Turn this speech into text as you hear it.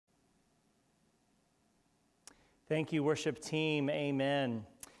Thank you, worship team. Amen.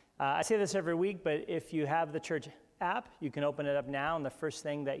 I say this every week, but if you have the church app, you can open it up now, and the first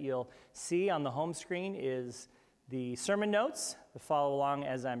thing that you'll see on the home screen is the sermon notes to follow along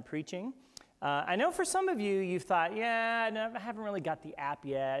as I'm preaching. I know for some of you, you've thought, no, I haven't really got the app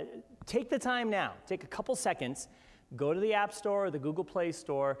yet. Take the time now. Take a couple seconds. Go to the App Store or the Google Play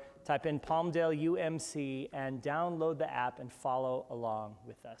Store, type in Palmdale UMC, and download the app and follow along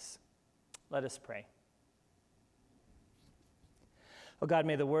with us. Let us pray. Oh God,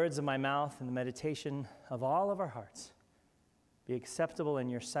 may the words of my mouth and the meditation of all of our hearts be acceptable in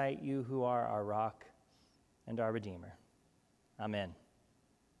your sight, you who are our rock and our Redeemer. Amen.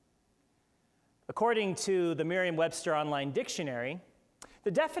 According to the Merriam-Webster Online Dictionary, the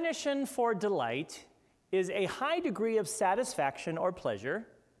definition for delight is a high degree of satisfaction or pleasure,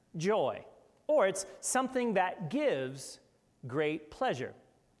 joy, or it's something that gives great pleasure.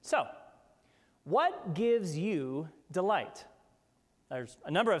 So, what gives you delight? There's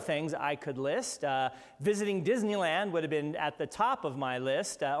a number of things I could list. Visiting Disneyland would have been at the top of my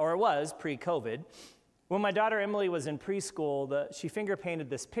list, or it was pre-COVID. When my daughter Emily was in preschool, she finger painted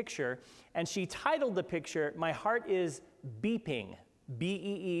this picture, and she titled the picture, "My Heart is Beeping,"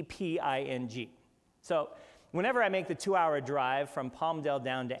 B-E-E-P-I-N-G. So whenever I make the 2-hour drive from Palmdale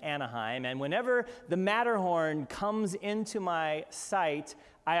down to Anaheim, and whenever the Matterhorn comes into my sight,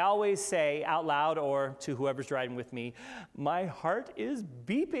 I always say out loud or to whoever's driving with me, "My heart is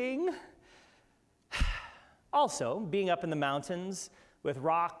beeping." Also, being up in the mountains with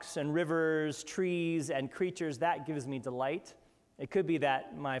rocks and rivers, trees and creatures, that gives me delight. It could be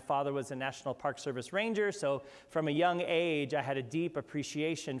that my father was a National Park Service ranger, so from a young age, I had a deep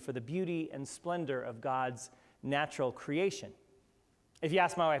appreciation for the beauty and splendor of God's natural creation. If you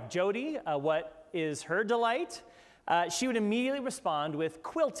ask my wife, Jody, what is her delight, she would immediately respond with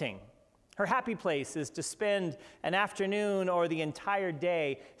quilting. Her happy place is to spend an afternoon or the entire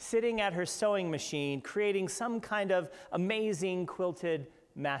day sitting at her sewing machine, creating some kind of amazing quilted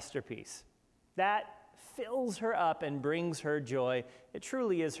masterpiece. That fills her up and brings her joy. It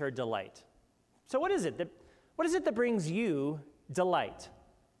truly is her delight. So what is it that brings you delight?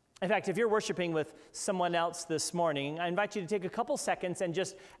 In fact, if you're worshiping with someone else this morning, I invite you to take a couple seconds and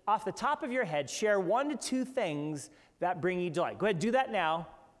just off the top of your head, share 1 to 2 things that bring you delight. Go ahead, do that now.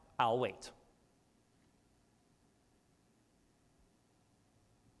 I'll wait.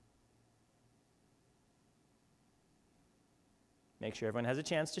 Make sure everyone has a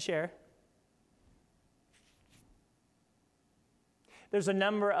chance to share. There's a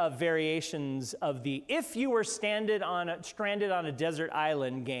number of variations of the "if you were stranded on a desert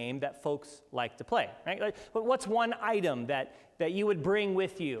island" game that folks like to play, right? Like, what's one item that you would bring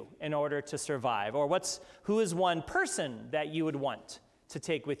with you in order to survive? Or who is one person that you would want to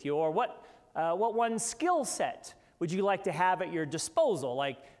take with you? Or what one skill set would you like to have at your disposal,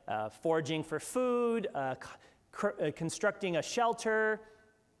 like foraging for food, constructing a shelter,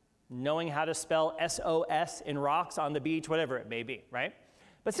 knowing how to spell SOS in rocks on the beach, whatever it may be, right?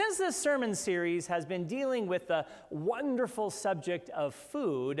 But since this sermon series has been dealing with the wonderful subject of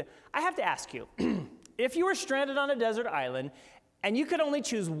food, I have to ask you, if you were stranded on a desert island and you could only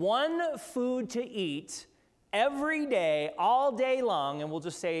choose one food to eat every day, all day long, and we'll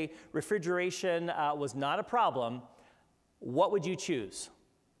just say refrigeration was not a problem, what would you choose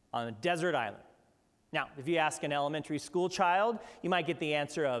on a desert island? Now, if you ask an elementary school child, you might get the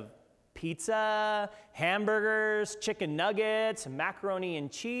answer of pizza, hamburgers, chicken nuggets, macaroni and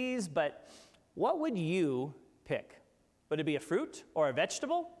cheese, but what would you pick? Would it be a fruit or a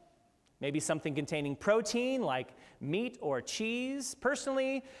vegetable? Maybe something containing protein like meat or cheese.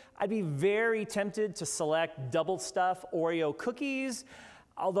 Personally, I'd be very tempted to select double-stuffed Oreo cookies,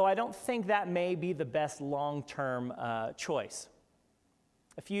 although I don't think that may be the best long-term choice.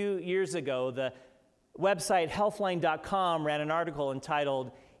 A few years ago, the website healthline.com ran an article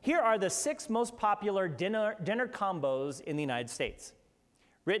entitled, "Here are the 6 most popular dinner combos in the United States."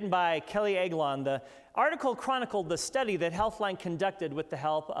 Written by Kelly Eglon, the article chronicled the study that Healthline conducted with the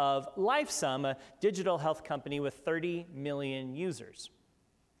help of LifeSum, a digital health company with 30 million users.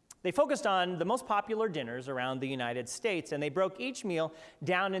 They focused on the most popular dinners around the United States, and they broke each meal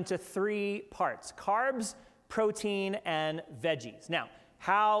down into 3 parts: carbs, protein, and veggies. Now,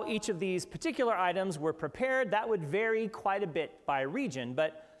 how each of these particular items were prepared, that would vary quite a bit by region,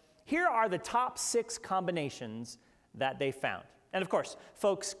 but here are the top 6 combinations that they found. And of course,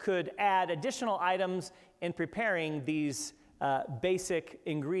 folks could add additional items in preparing these basic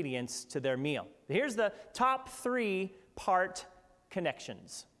ingredients to their meal. Here's the top 3 part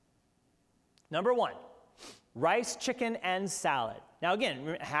connections. Number 1, rice, chicken, and salad. Now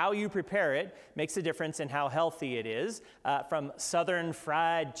again, how you prepare it makes a difference in how healthy it is, from southern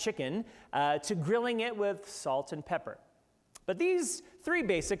fried chicken to grilling it with salt and pepper. But these three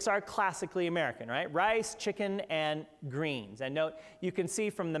basics are classically American, right? Rice, chicken, and greens. And note, you can see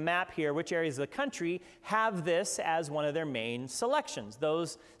from the map here which areas of the country have this as one of their main selections.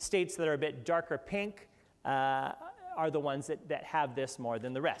 Those states that are a bit darker pink are the ones that have this more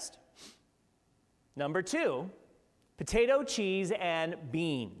than the rest. Number 2, potato, cheese, and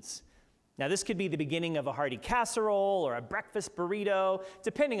beans. Now this could be the beginning of a hearty casserole or a breakfast burrito,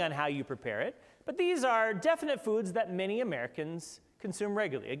 depending on how you prepare it. But these are definite foods that many Americans consume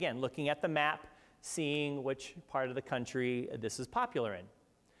regularly. Again, looking at the map, seeing which part of the country this is popular in.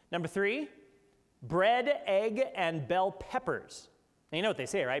 Number 3, bread, egg, and bell peppers. Now, you know what they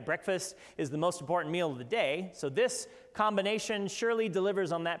say, right? Breakfast is the most important meal of the day, so this combination surely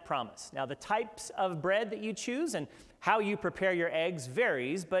delivers on that promise. Now, the types of bread that you choose and how you prepare your eggs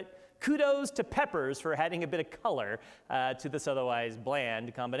varies, but kudos to peppers for adding a bit of color to this otherwise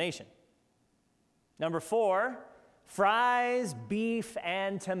bland combination. Number 4, fries, beef,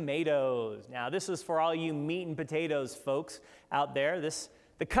 and tomatoes. Now, this is for all you meat and potatoes folks out there.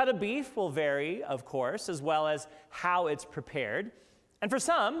 The cut of beef will vary, of course, as well as how it's prepared. And for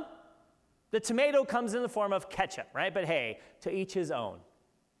some, the tomato comes in the form of ketchup, right? But hey, to each his own.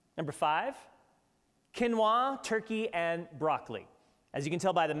 Number 5, quinoa, turkey, and broccoli. As you can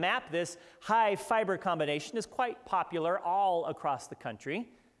tell by the map, this high fiber combination is quite popular all across the country.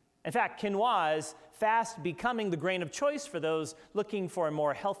 In fact, quinoa is fast becoming the grain of choice for those looking for a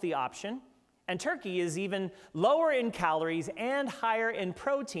more healthy option. And turkey is even lower in calories and higher in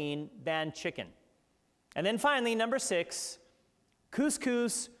protein than chicken. And then finally, number 6,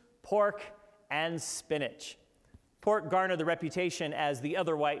 couscous, pork, and spinach. Pork garnered the reputation as the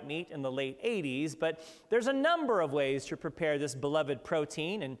other white meat in the late 80s, but there's a number of ways to prepare this beloved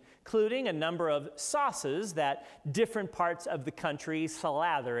protein, including a number of sauces that different parts of the country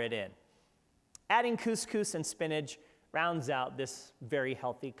slather it in. Adding couscous and spinach rounds out this very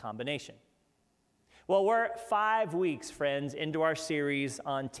healthy combination. Well, we're 5 weeks, friends, into our series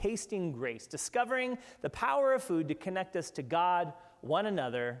on tasting grace, discovering the power of food to connect us to God, one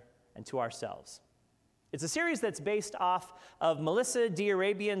another, and to ourselves. It's a series that's based off of Melissa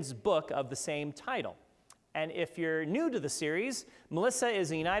D'Arabian's book of the same title. And if you're new to the series, Melissa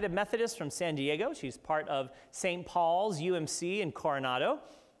is a United Methodist from San Diego. She's part of St. Paul's UMC in Coronado.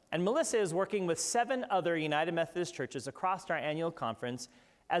 And Melissa is working with 7 other United Methodist churches across our annual conference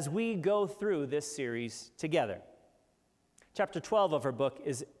as we go through this series together. Chapter 12 of her book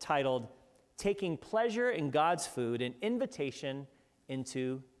is titled, Taking Pleasure in God's Food, an Invitation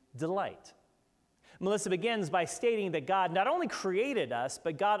into Delight. Melissa begins by stating that God not only created us,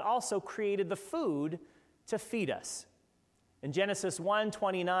 but God also created the food to feed us. In Genesis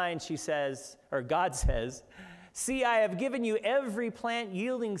 1:29, she says, or God says, "See, I have given you every plant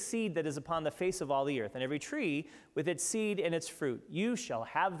yielding seed that is upon the face of all the earth, and every tree with its seed and its fruit. You shall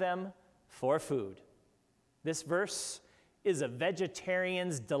have them for food." This verse is a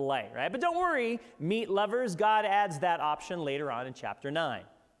vegetarian's delight, right? But don't worry, meat lovers, God adds that option later on in chapter 9.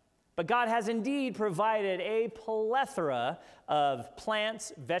 But God has indeed provided a plethora of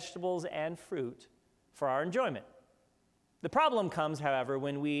plants, vegetables, and fruit for our enjoyment. The problem comes, however,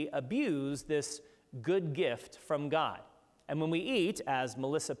 when we abuse this good gift from God, and when we eat, as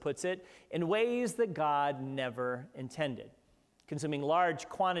Melissa puts it, in ways that God never intended. Consuming large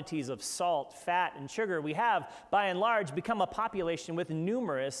quantities of salt, fat, and sugar, we have, by and large, become a population with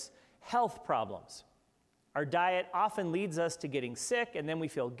numerous health problems. Our diet often leads us to getting sick, and then we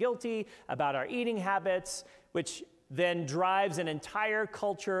feel guilty about our eating habits, which then drives an entire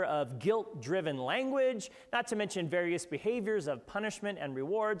culture of guilt-driven language, not to mention various behaviors of punishment and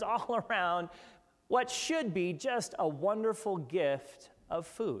rewards all around what should be just a wonderful gift of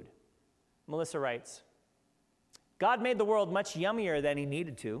food. Melissa writes, "God made the world much yummier than he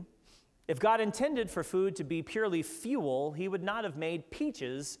needed to. If God intended for food to be purely fuel, he would not have made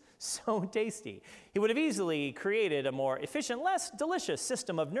peaches so tasty. He would have easily created a more efficient, less delicious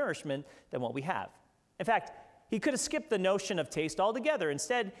system of nourishment than what we have. In fact, he could have skipped the notion of taste altogether.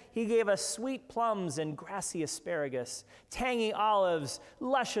 Instead, he gave us sweet plums and grassy asparagus, tangy olives,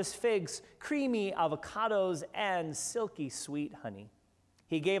 luscious figs, creamy avocados, and silky sweet honey.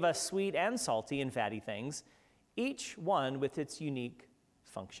 He gave us sweet and salty and fatty things, each one with its unique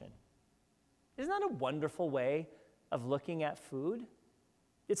function." Isn't that a wonderful way of looking at food?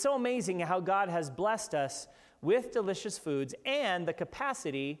 It's so amazing how God has blessed us with delicious foods and the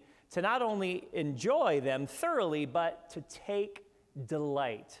capacity to not only enjoy them thoroughly, but to take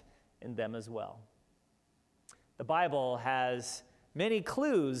delight in them as well. The Bible has many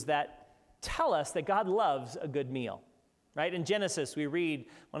clues that tell us that God loves a good meal. Right? In Genesis, we read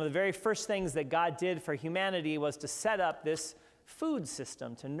one of the very first things that God did for humanity was to set up this food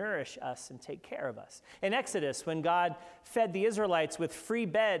system to nourish us and take care of us. In Exodus, when God fed the Israelites with free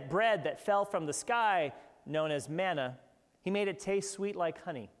bread that fell from the sky, known as manna, he made it taste sweet like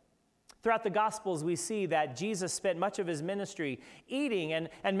honey. Throughout the Gospels, we see that Jesus spent much of his ministry eating, and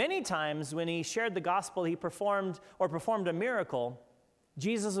many times when he shared the gospel, he performed a miracle.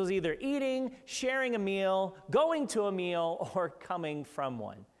 Jesus was either eating, sharing a meal, going to a meal, or coming from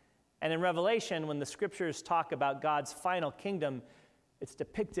one. And in Revelation, when the scriptures talk about God's final kingdom, it's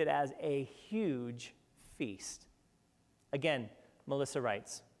depicted as a huge feast. Again, Melissa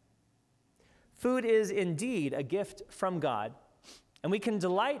writes, "Food is indeed a gift from God, and we can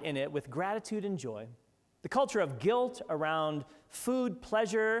delight in it with gratitude and joy. The culture of guilt around food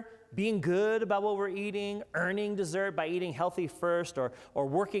pleasure, being good about what we're eating, earning dessert by eating healthy first, or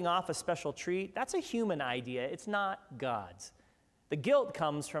working off a special treat, that's a human idea. It's not God's. The guilt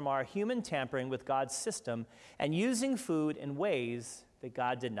comes from our human tampering with God's system and using food in ways that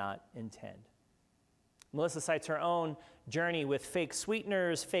God did not intend." Melissa cites her own journey with fake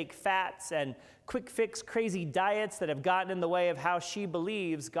sweeteners, fake fats, and quick fix crazy diets that have gotten in the way of how she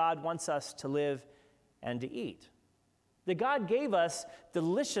believes God wants us to live and to eat. That God gave us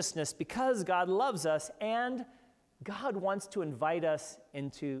deliciousness because God loves us, and God wants to invite us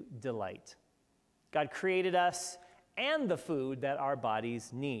into delight. God created us and the food that our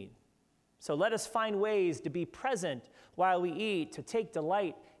bodies need. So let us find ways to be present while we eat, to take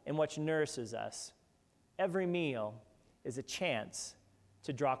delight in what nourishes us. Every meal is a chance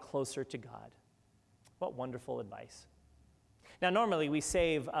to draw closer to God. What wonderful advice. Now, normally we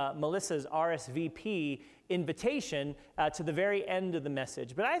save Melissa's RSVP invitation to the very end of the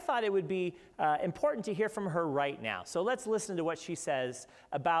message, but I thought it would be important to hear from her right now. So let's listen to what she says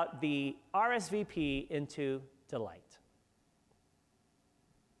about the RSVP into delight.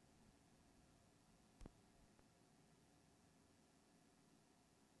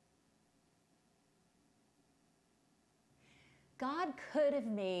 God could have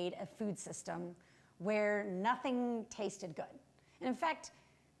made a food system where nothing tasted good. And in fact,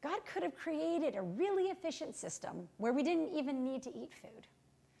 God could have created a really efficient system where we didn't even need to eat food.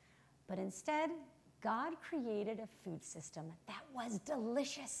 But instead, God created a food system that was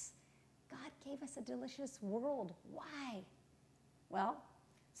delicious. God gave us a delicious world. Why? Well,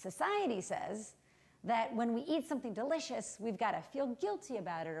 society says that when we eat something delicious, we've got to feel guilty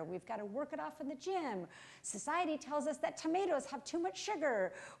about it, or we've got to work it off in the gym. Society tells us that tomatoes have too much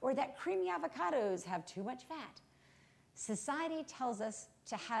sugar, or that creamy avocados have too much fat. Society tells us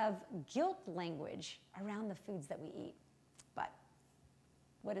to have guilt language around the foods that we eat. But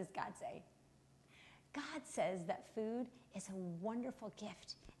what does God say? God says that food is a wonderful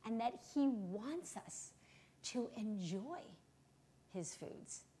gift and that he wants us to enjoy his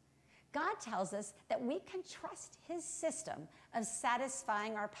foods. God tells us that we can trust his system of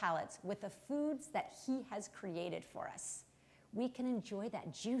satisfying our palates with the foods that he has created for us. We can enjoy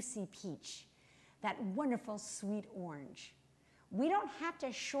that juicy peach, that wonderful sweet orange. We don't have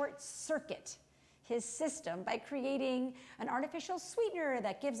to short circuit his system by creating an artificial sweetener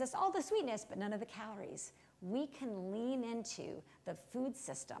that gives us all the sweetness but none of the calories. We can lean into the food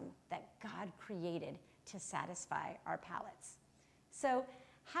system that God created to satisfy our palates. So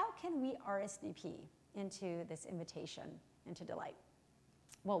how can we RSVP into this invitation into delight?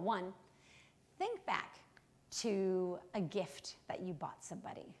 Well, one, think back to a gift that you bought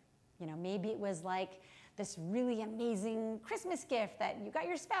somebody. You know, maybe it was like this really amazing Christmas gift that you got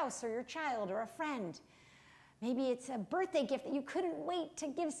your spouse or your child or a friend. Maybe it's a birthday gift that you couldn't wait to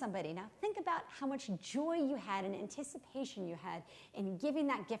give somebody. Now think about how much joy you had and anticipation you had in giving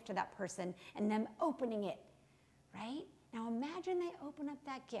that gift to that person and them opening it, right? Now imagine they open up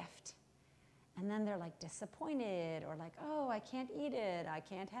that gift and then they're like disappointed or like, oh, I can't eat it. I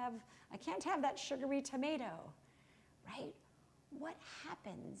can't have that sugary tomato, right? What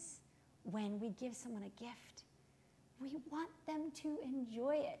happens when we give someone a gift? We want them to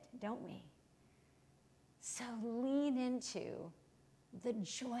enjoy it, don't we? So lean into the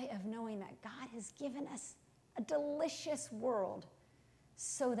joy of knowing that God has given us a delicious world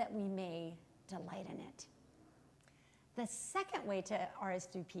so that we may delight in it. The second way to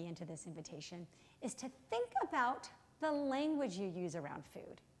RSVP into this invitation is to think about the language you use around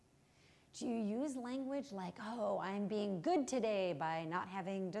food. Do you use language like, oh, I'm being good today by not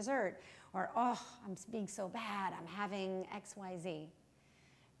having dessert, or oh, I'm being so bad, I'm having X, Y, Z?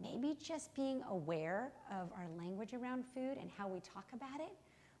 Maybe just being aware of our language around food and how we talk about it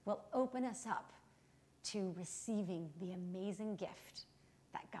will open us up to receiving the amazing gift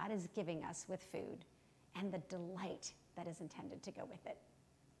that God is giving us with food and the delight that is intended to go with it.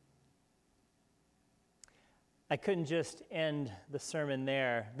 I couldn't just end the sermon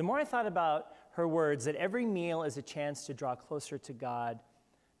there. The more I thought about her words, that every meal is a chance to draw closer to God,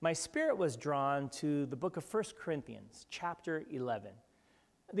 my spirit was drawn to the book of 1 Corinthians, chapter 11.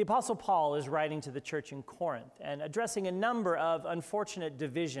 The Apostle Paul is writing to the church in Corinth and addressing a number of unfortunate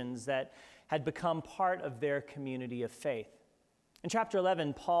divisions that had become part of their community of faith. In chapter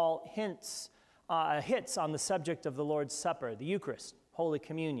 11, Paul hits on the subject of the Lord's Supper, the Eucharist, Holy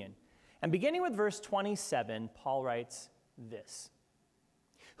Communion. And beginning with verse 27, Paul writes this: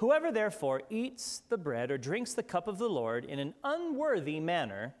 "Whoever therefore eats the bread or drinks the cup of the Lord in an unworthy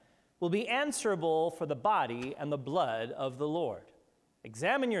manner will be answerable for the body and the blood of the Lord.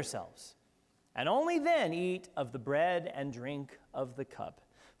 Examine yourselves, and only then eat of the bread and drink of the cup.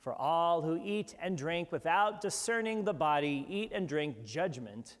 For all who eat and drink without discerning the body eat and drink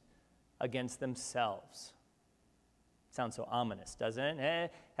judgment against themselves." Sounds so ominous, doesn't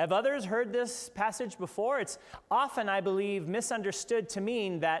it? Have others heard this passage before? It's often, I believe, misunderstood to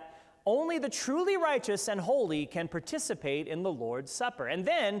mean that only the truly righteous and holy can participate in the Lord's Supper. And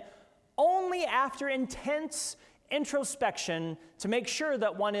then, only after intense introspection to make sure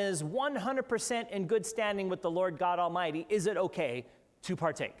that one is 100% in good standing with the Lord God Almighty, is it okay to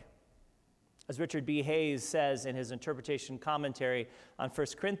partake. As Richard B. Hayes says in his interpretation commentary on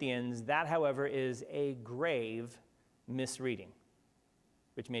 1 Corinthians, that, however, is a grave misreading.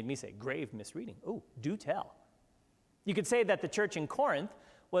 Which made me say, grave misreading. Oh, do tell. You could say that the church in Corinth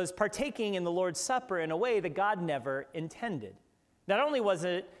was partaking in the Lord's Supper in a way that God never intended. Not only was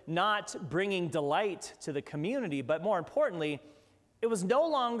it not bringing delight to the community, but more importantly, it was no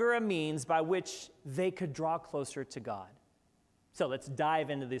longer a means by which they could draw closer to God. So let's dive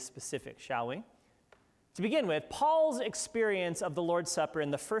into this specifics, shall we? To begin with, Paul's experience of the Lord's Supper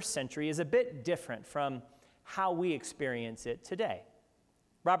in the first century is a bit different from how we experience it today.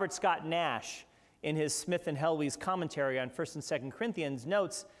 Robert Scott Nash, in his Smith and Helwey's commentary on 1 and 2 Corinthians,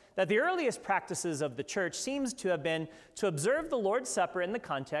 notes that the earliest practices of the church seems to have been to observe the Lord's Supper in the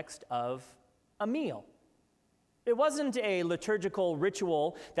context of a meal. It wasn't a liturgical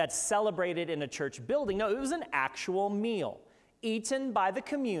ritual that's celebrated in a church building. No, it was an actual meal, eaten by the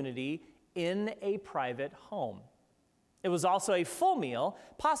community in a private home. It was also a full meal,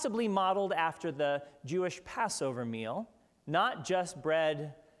 possibly modeled after the Jewish Passover meal, not just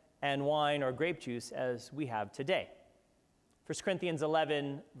bread and wine or grape juice as we have today. 1 Corinthians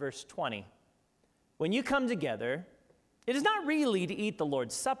 11, verse 20. "When you come together, it is not really to eat the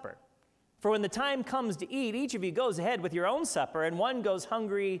Lord's Supper. For when the time comes to eat, each of you goes ahead with your own supper, and one goes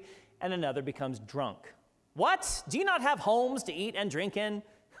hungry and another becomes drunk. What? Do you not have homes to eat and drink in?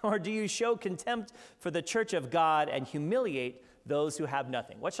 Or do you show contempt for the church of God and humiliate those who have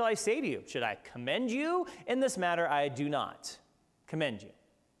nothing? What shall I say to you? Should I commend you? In this matter, I do not commend you."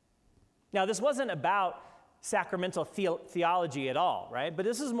 Now, this wasn't about sacramental theology at all, right? But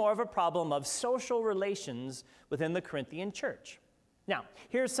this is more of a problem of social relations within the Corinthian church. Now,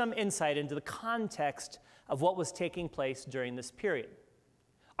 here's some insight into the context of what was taking place during this period.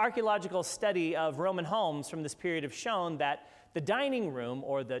 Archaeological study of Roman homes from this period have shown that the dining room,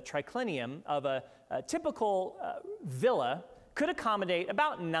 or the triclinium, of a typical villa could accommodate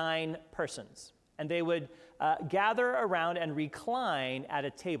about 9 persons. And they would gather around and recline at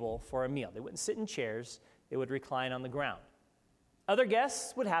a table for a meal. They wouldn't sit in chairs. They would recline on the ground. Other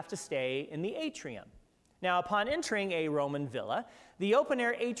guests would have to stay in the atrium. Now, upon entering a Roman villa, the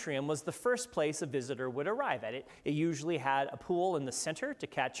open-air atrium was the first place a visitor would arrive at. It usually had a pool in the center to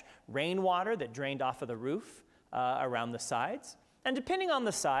catch rainwater that drained off of the roof around the sides. And depending on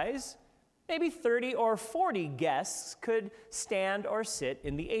the size, maybe 30 or 40 guests could stand or sit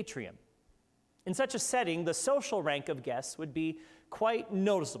in the atrium. In such a setting, the social rank of guests would be quite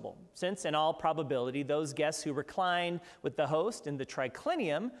noticeable, since in all probability, those guests who reclined with the host in the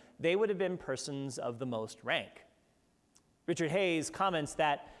triclinium, they would have been persons of the most rank. Richard Hayes comments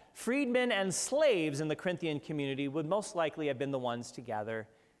that freedmen and slaves in the Corinthian community would most likely have been the ones to gather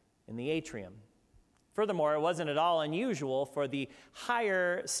in the atrium. Furthermore, it wasn't at all unusual for the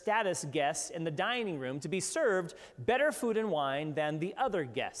higher status guests in the dining room to be served better food and wine than the other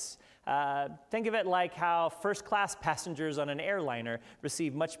guests. Think of it like how first-class passengers on an airliner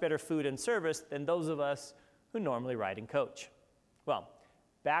receive much better food and service than those of us who normally ride in coach. Well,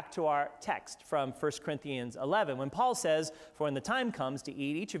 back to our text from 1 Corinthians 11. When Paul says, "For when the time comes to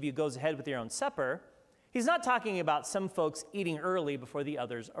eat, each of you goes ahead with your own supper," he's not talking about some folks eating early before the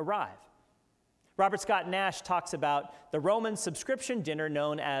others arrive. Robert Scott Nash talks about the Roman subscription dinner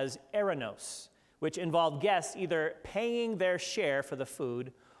known as Eranos, which involved guests either paying their share for the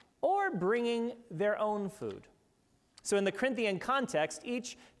food or bringing their own food. So in the Corinthian context,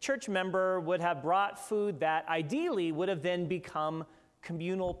 each church member would have brought food that ideally would have then become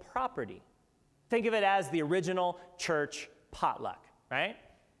communal property. Think of it as the original church potluck, right?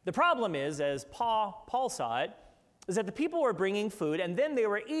 The problem is, as Paul saw it, is that the people were bringing food and then they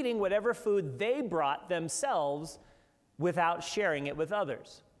were eating whatever food they brought themselves without sharing it with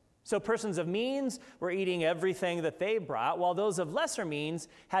others. So persons of means were eating everything that they brought, while those of lesser means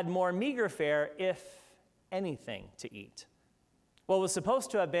had more meager fare, if anything, to eat. What was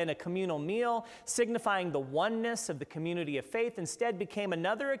supposed to have been a communal meal, signifying the oneness of the community of faith, instead became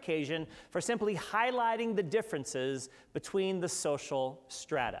another occasion for simply highlighting the differences between the social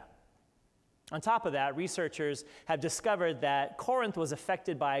strata. On top of that, researchers have discovered that Corinth was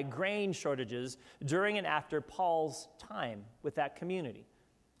affected by grain shortages during and after Paul's time with that community.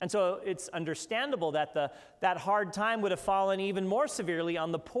 And so it's understandable that that hard time would have fallen even more severely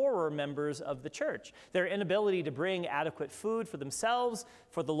on the poorer members of the church. Their inability to bring adequate food for themselves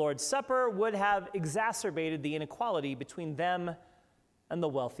for the Lord's Supper would have exacerbated the inequality between them and the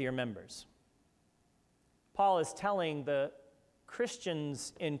wealthier members. Paul is telling the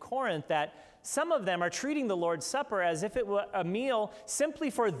Christians in Corinth that some of them are treating the Lord's Supper as if it were a meal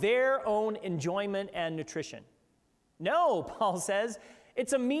simply for their own enjoyment and nutrition. No, Paul says,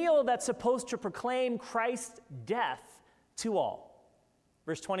 it's a meal that's supposed to proclaim Christ's death to all.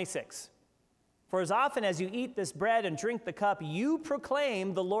 Verse 26, for as often as you eat this bread and drink the cup, you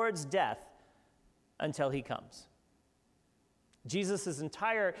proclaim the Lord's death until he comes. Jesus'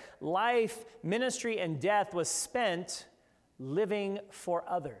 entire life, ministry, and death was spent living for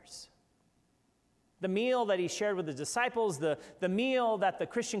others. The meal that he shared with the disciples, the meal that the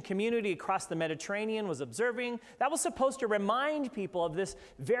Christian community across the Mediterranean was observing, that was supposed to remind people of this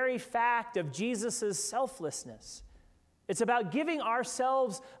very fact of Jesus' selflessness. It's about giving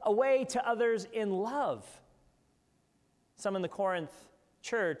ourselves away to others in love. Some in the Corinth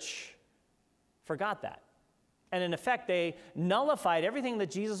church forgot that. And in effect, they nullified everything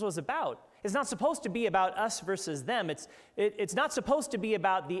that Jesus was about. It's not supposed to be about us versus them. It's not supposed to be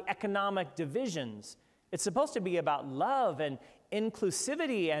about the economic divisions. It's supposed to be about love and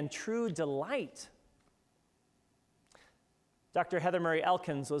inclusivity and true delight. Dr. Heather Murray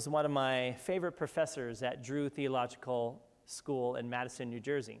Elkins was one of my favorite professors at Drew Theological School in Madison, New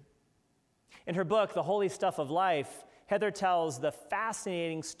Jersey. In her book, The Holy Stuff of Life, Heather tells the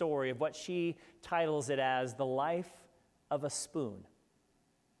fascinating story of what she titles it as the life of a spoon.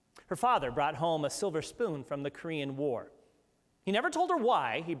 Her father brought home a silver spoon from the Korean War. He never told her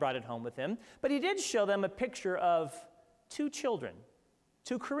why he brought it home with him, but he did show them a picture of two children,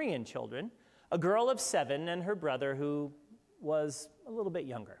 two Korean children, a girl of 7 and her brother who was a little bit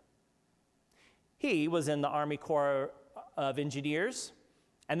younger. He was in the Army Corps of Engineers,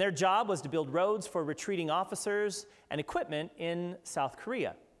 and their job was to build roads for retreating officers and equipment in South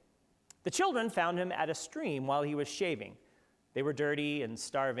Korea. The children found him at a stream while he was shaving. They were dirty and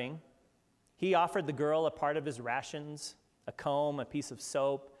starving. He offered the girl a part of his rations, a comb, a piece of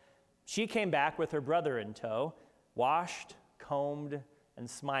soap. She came back with her brother in tow, washed, combed, and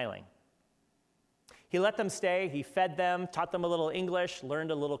smiling. He let them stay. He fed them, taught them a little English,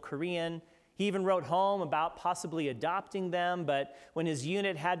 learned a little Korean. He even wrote home about possibly adopting them, but when his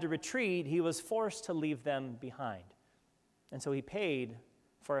unit had to retreat, he was forced to leave them behind. And so he paid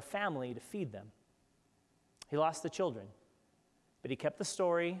for a family to feed them. He lost the children, but he kept the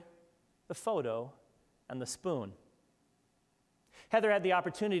story, the photo, and the spoon. Heather had the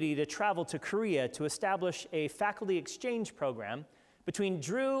opportunity to travel to Korea to establish a faculty exchange program between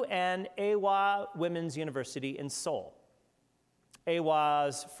Drew and Awa Women's University in Seoul.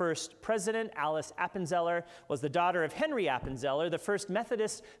 Awa's first president, Alice Appenzeller, was the daughter of Henry Appenzeller, the first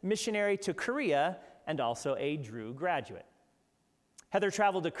Methodist missionary to Korea and also a Drew graduate. Heather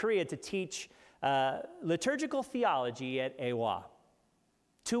traveled to Korea to teach liturgical theology at Awa.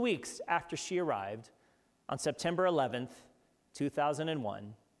 2 weeks after she arrived, on September 11th,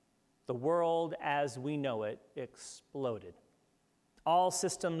 2001, the world as we know it exploded. All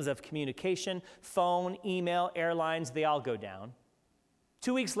systems of communication, phone, email, airlines, they all go down.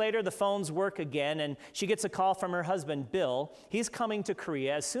 2 weeks later, the phones work again, and she gets a call from her husband, Bill. He's coming to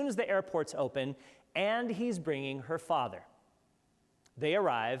Korea as soon as the airports open, and he's bringing her father. They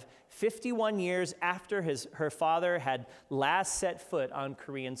arrive 51 years after her father had last set foot on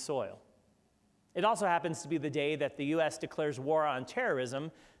Korean soil. It also happens to be the day that the U.S. declares war on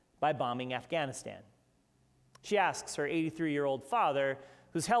terrorism by bombing Afghanistan. She asks her 83-year-old father,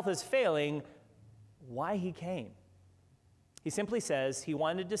 whose health is failing, why he came. He simply says he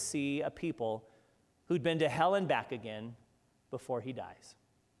wanted to see a people who'd been to hell and back again before he dies.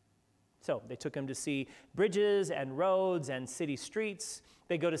 So they took him to see bridges and roads and city streets.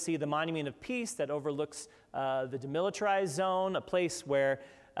 They go to see the Monument of Peace that overlooks the demilitarized zone, a place where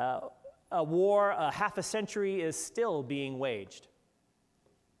a war half a century is still being waged.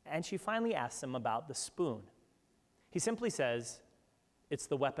 And she finally asks him about the spoon. He simply says, "It's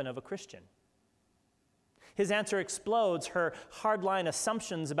the weapon of a Christian." His answer explodes her hardline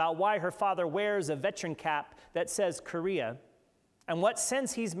assumptions about why her father wears a veteran cap that says Korea, and what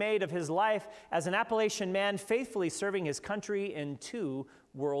sense he's made of his life as an Appalachian man faithfully serving his country in 2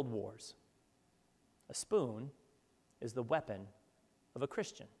 world wars. A spoon is the weapon of a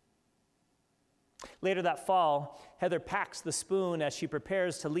Christian. Later that fall, Heather packs the spoon as she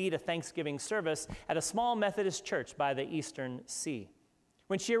prepares to lead a Thanksgiving service at a small Methodist church by the Eastern Sea.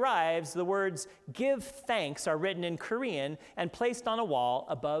 When she arrives, the words "Give thanks" are written in Korean and placed on a wall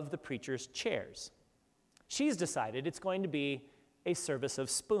above the preacher's chairs. She's decided it's going to be a service of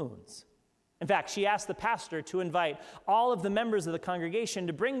spoons. In fact, she asked the pastor to invite all of the members of the congregation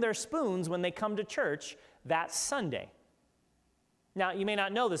to bring their spoons when they come to church that Sunday. Now, you may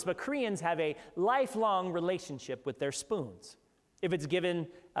not know this, but Koreans have a lifelong relationship with their spoons. If it's given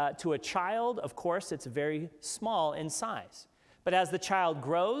to a child, of course, it's very small in size. But as the child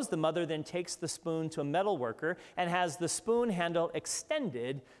grows, the mother then takes the spoon to a metal worker and has the spoon handle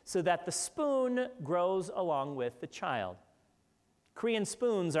extended so that the spoon grows along with the child. Korean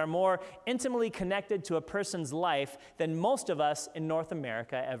spoons are more intimately connected to a person's life than most of us in North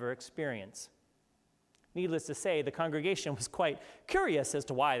America ever experience. Needless to say, the congregation was quite curious as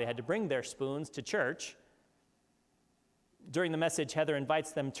to why they had to bring their spoons to church. During the message, Heather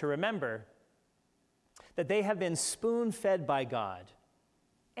invites them to remember that they have been spoon-fed by God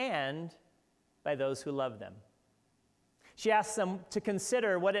and by those who love them. She asks them to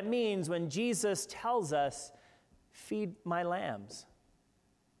consider what it means when Jesus tells us, "Feed my lambs."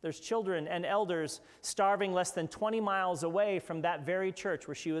 There's children and elders starving less than 20 miles away from that very church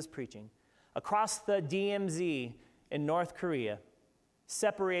where she was preaching, across the DMZ in North Korea,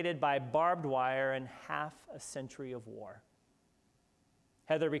 separated by barbed wire and half a century of war.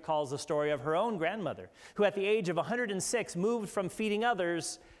 Heather recalls the story of her own grandmother, who at the age of 106 moved from feeding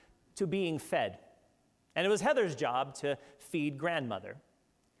others to being fed. And it was Heather's job to feed grandmother.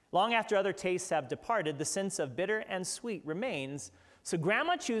 Long after other tastes have departed, the sense of bitter and sweet remains, so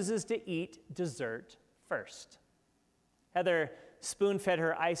Grandma chooses to eat dessert first. Heather spoon-fed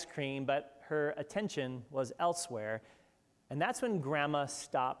her ice cream, but her attention was elsewhere, and that's when Grandma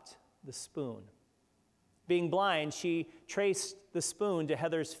stopped the spoon. Being blind, she traced the spoon to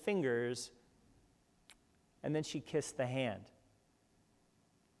Heather's fingers, and then she kissed the hand.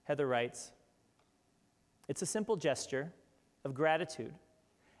 Heather writes, "It's a simple gesture of gratitude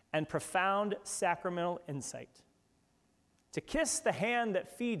and profound sacramental insight. To kiss the hand that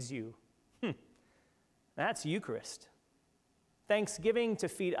feeds you, that's Eucharist. Thanksgiving to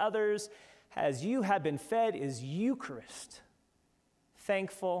feed others as you have been fed is Eucharist.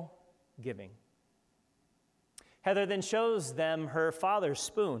 Thankful giving." Heather then shows them her father's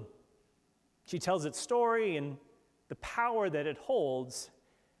spoon. She tells its story and the power that it holds,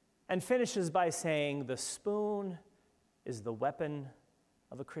 and finishes by saying, "The spoon is the weapon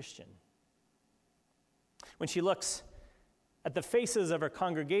of a Christian." When she looks at the faces of her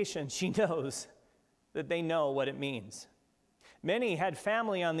congregation, she knows that they know what it means. Many had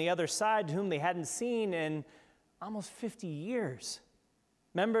family on the other side whom they hadn't seen in almost 50 years.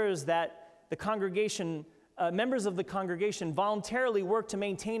 Members of the congregation voluntarily worked to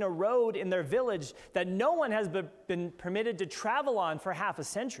maintain a road in their village that no one has been permitted to travel on for half a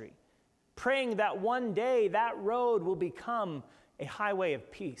century, praying that one day that road will become a highway of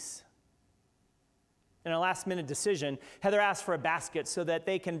peace. In a last-minute decision, Heather asked for a basket so that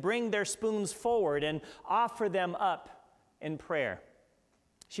they can bring their spoons forward and offer them up in prayer.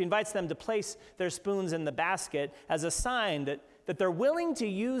 She invites them to place their spoons in the basket as a sign that they're willing to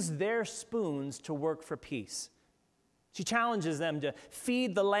use their spoons to work for peace. She challenges them to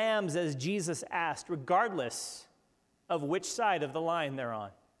feed the lambs as Jesus asked, regardless of which side of the line they're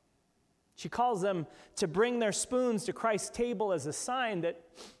on. She calls them to bring their spoons to Christ's table as a sign that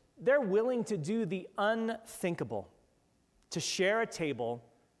they're willing to do the unthinkable, to share a table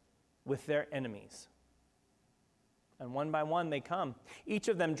with their enemies. And one by one they come, each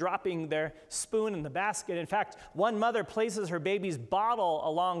of them dropping their spoon in the basket. In fact, one mother places her baby's bottle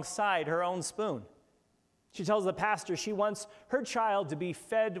alongside her own spoon. She tells the pastor she wants her child to be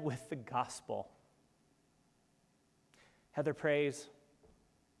fed with the gospel. Heather prays,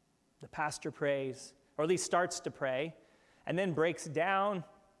 the pastor prays, or at least starts to pray, and then breaks down,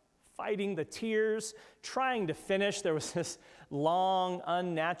 fighting the tears, trying to finish. There was this long,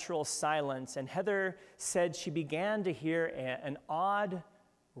 unnatural silence, and Heather said she began to hear an odd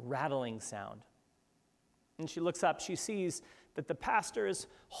rattling sound. And she looks up, she sees that the pastor is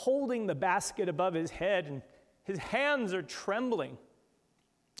holding the basket above his head, and his hands are trembling.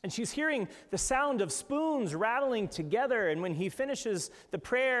 And she's hearing the sound of spoons rattling together. And when he finishes the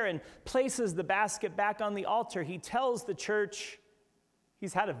prayer and places the basket back on the altar, he tells the church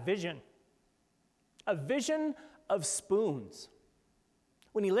he's had a vision of spoons.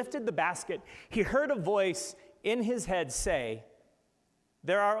 When he lifted the basket, he heard a voice in his head say,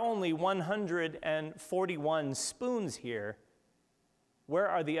 "There are only 141 spoons here. Where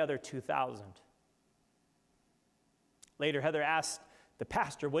are the other 2,000? Later, Heather asked the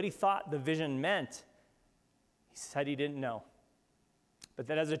pastor what he thought the vision meant. He said he didn't know, but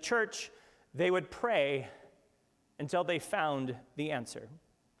that as a church, they would pray until they found the answer,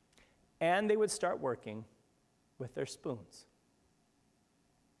 and they would start working with their spoons.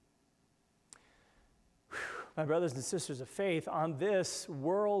 My brothers and sisters of faith, on this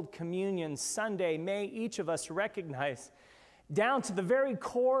World Communion Sunday, may each of us recognize down to the very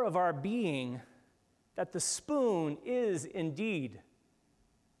core of our being that the spoon is indeed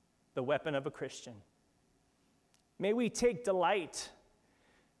the weapon of a Christian. May we take delight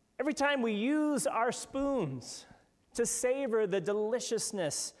every time we use our spoons to savor the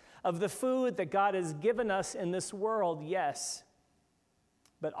deliciousness of the food that God has given us in this world, yes,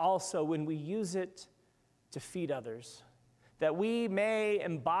 but also when we use it to feed others, that we may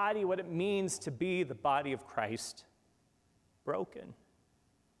embody what it means to be the body of Christ, broken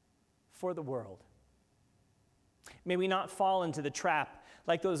for the world. May we not fall into the trap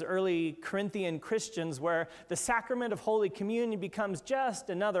like those early Corinthian Christians where the sacrament of Holy Communion becomes just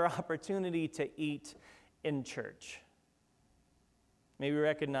another opportunity to eat in church. May we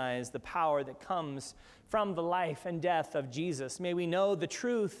recognize the power that comes from the life and death of Jesus. May we know the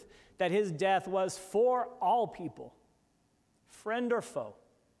truth that his death was for all people, friend or foe.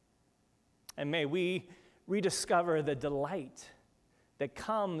 And may we rediscover the delight that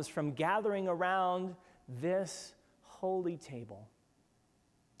comes from gathering around this holy table,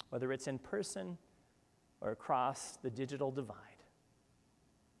 whether it's in person or across the digital divide.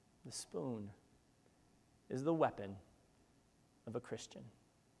 The spoon is the weapon of a Christian.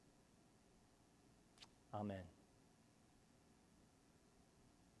 Amen.